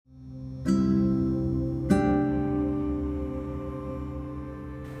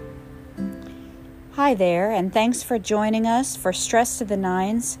Hi there, and thanks for joining us for Stress to the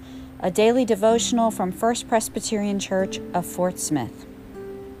Nines, a daily devotional from First Presbyterian Church of Fort Smith.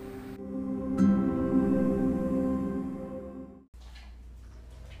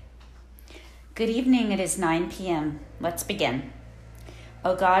 Good evening, it is 9 p.m. Let's begin.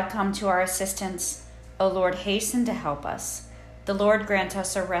 O God, come to our assistance. O Lord, hasten to help us. The Lord grant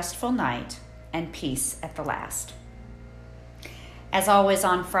us a restful night and peace at the last. As always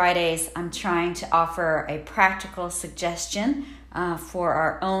on Fridays, I'm trying to offer a practical suggestion for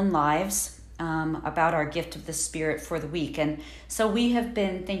our own lives about our gift of the Spirit for the week. And so we have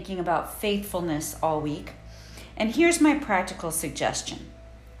been thinking about faithfulness all week. And here's my practical suggestion.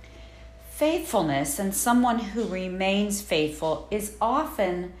 Faithfulness and someone who remains faithful is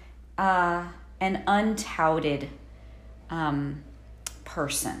often an untouted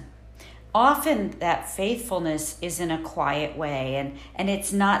person. Often that faithfulness is in a quiet way, and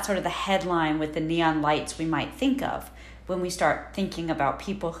it's not sort of the headline with the neon lights we might think of when we start thinking about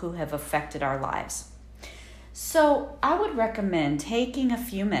people who have affected our lives. So I would recommend taking a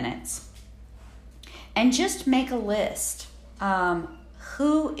few minutes and just make a list.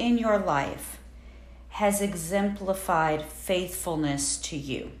 Who in your life has exemplified faithfulness to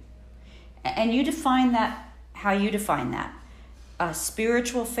you? And you define that how you define that.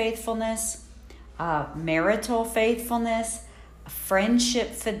 Spiritual faithfulness, marital faithfulness, friendship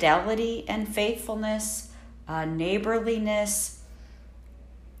fidelity and faithfulness, neighborliness,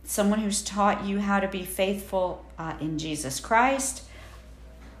 someone who's taught you how to be faithful in Jesus Christ.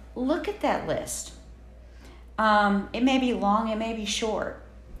 Look at that list. It may be long, it may be short.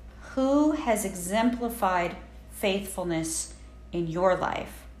 Who has exemplified faithfulness in your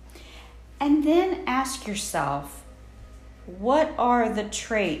life? And then ask yourself, what are the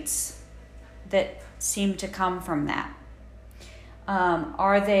traits that seem to come from that?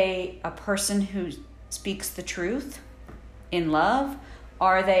 Are they a person who speaks the truth in love?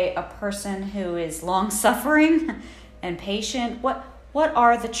 Are they a person who is long-suffering and patient? What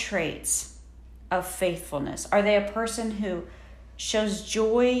are the traits of faithfulness? Are they a person who shows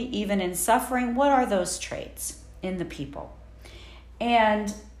joy even in suffering? What are those traits in the people?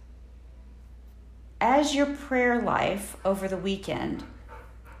 And as your prayer life over the weekend,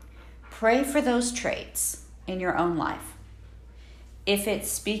 pray for those traits in your own life. If it's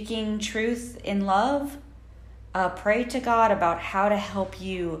speaking truth in love, pray to God about how to help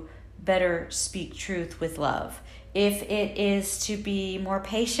you better speak truth with love. If it is to be more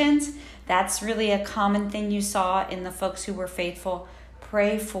patient, that's really a common thing you saw in the folks who were faithful.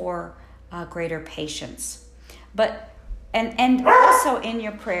 Pray for greater patience. And also in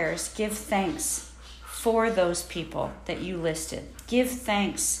your prayers, give thanks for those people that you listed. Give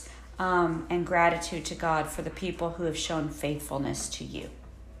thanks and gratitude to God for the people who have shown faithfulness to you.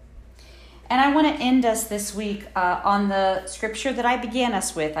 And I want to end us this week on the scripture that I began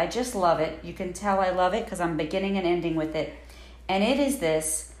us with. I just love it. You can tell I love it because I'm beginning and ending with it. And it is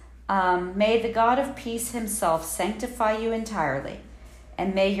this: may the God of peace himself sanctify you entirely,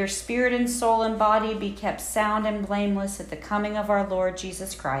 and may your spirit and soul and body be kept sound and blameless at the coming of our Lord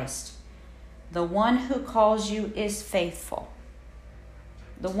Jesus Christ. The one who calls you is faithful.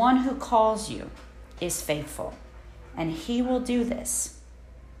 The one who calls you is faithful, and he will do this.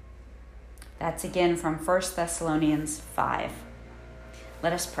 That's again from 1 Thessalonians 5.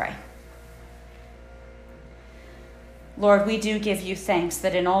 Let us pray. Lord, we do give you thanks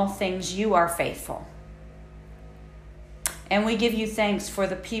that in all things you are faithful. And we give you thanks for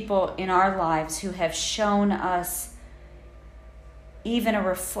the people in our lives who have shown us even a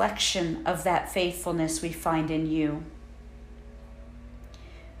reflection of that faithfulness we find in you.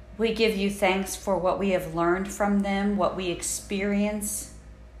 We give you thanks for what we have learned from them, what we experience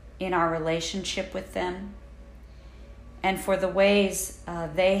in our relationship with them, and for the ways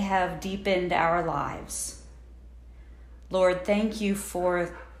they have deepened our lives. Lord, thank you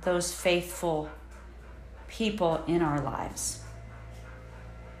for those faithful people in our lives.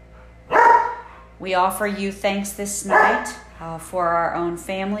 We offer you thanks this night for our own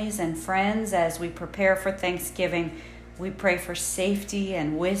families and friends as we prepare for Thanksgiving. We pray for safety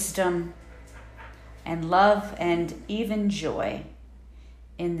and wisdom and love and even joy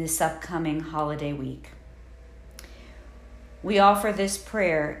in this upcoming holiday week. We offer this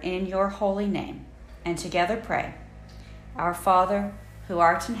prayer in your holy name and together pray, Our Father, who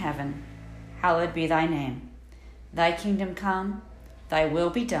art in heaven, hallowed be thy name. Thy kingdom come, thy will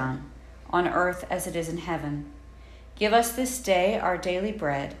be done, on earth as it is in heaven. Give us this day our daily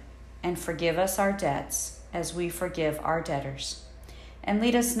bread, and forgive us our debts as we forgive our debtors. And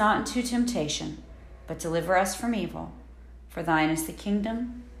lead us not into temptation, but deliver us from evil. For thine is the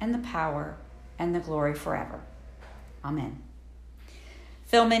kingdom and the power and the glory forever. Amen.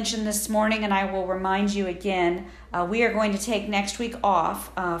 Phil mentioned this morning, and I will remind you again, we are going to take next week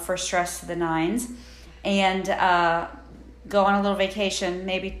off for Stress to the Nines and go on a little vacation,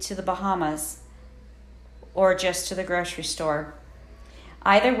 maybe to the Bahamas or just to the grocery store.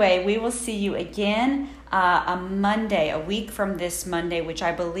 Either way, we will see you again a week from this Monday, which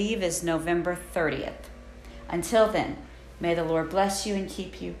I believe is November 30th. Until then, may the Lord bless you and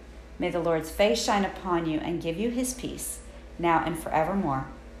keep you. May the Lord's face shine upon you and give you his peace, now and forevermore.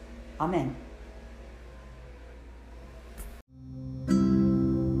 Amen.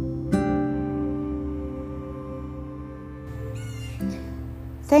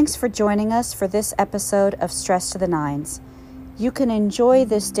 Thanks for joining us for this episode of Stress to the Nines. You can enjoy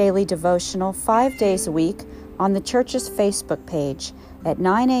this daily devotional 5 days a week on the church's Facebook page at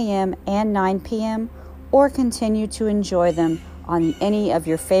 9 a.m. and 9 p.m., or continue to enjoy them on any of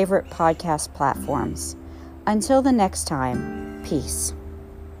your favorite podcast platforms. Until the next time, peace.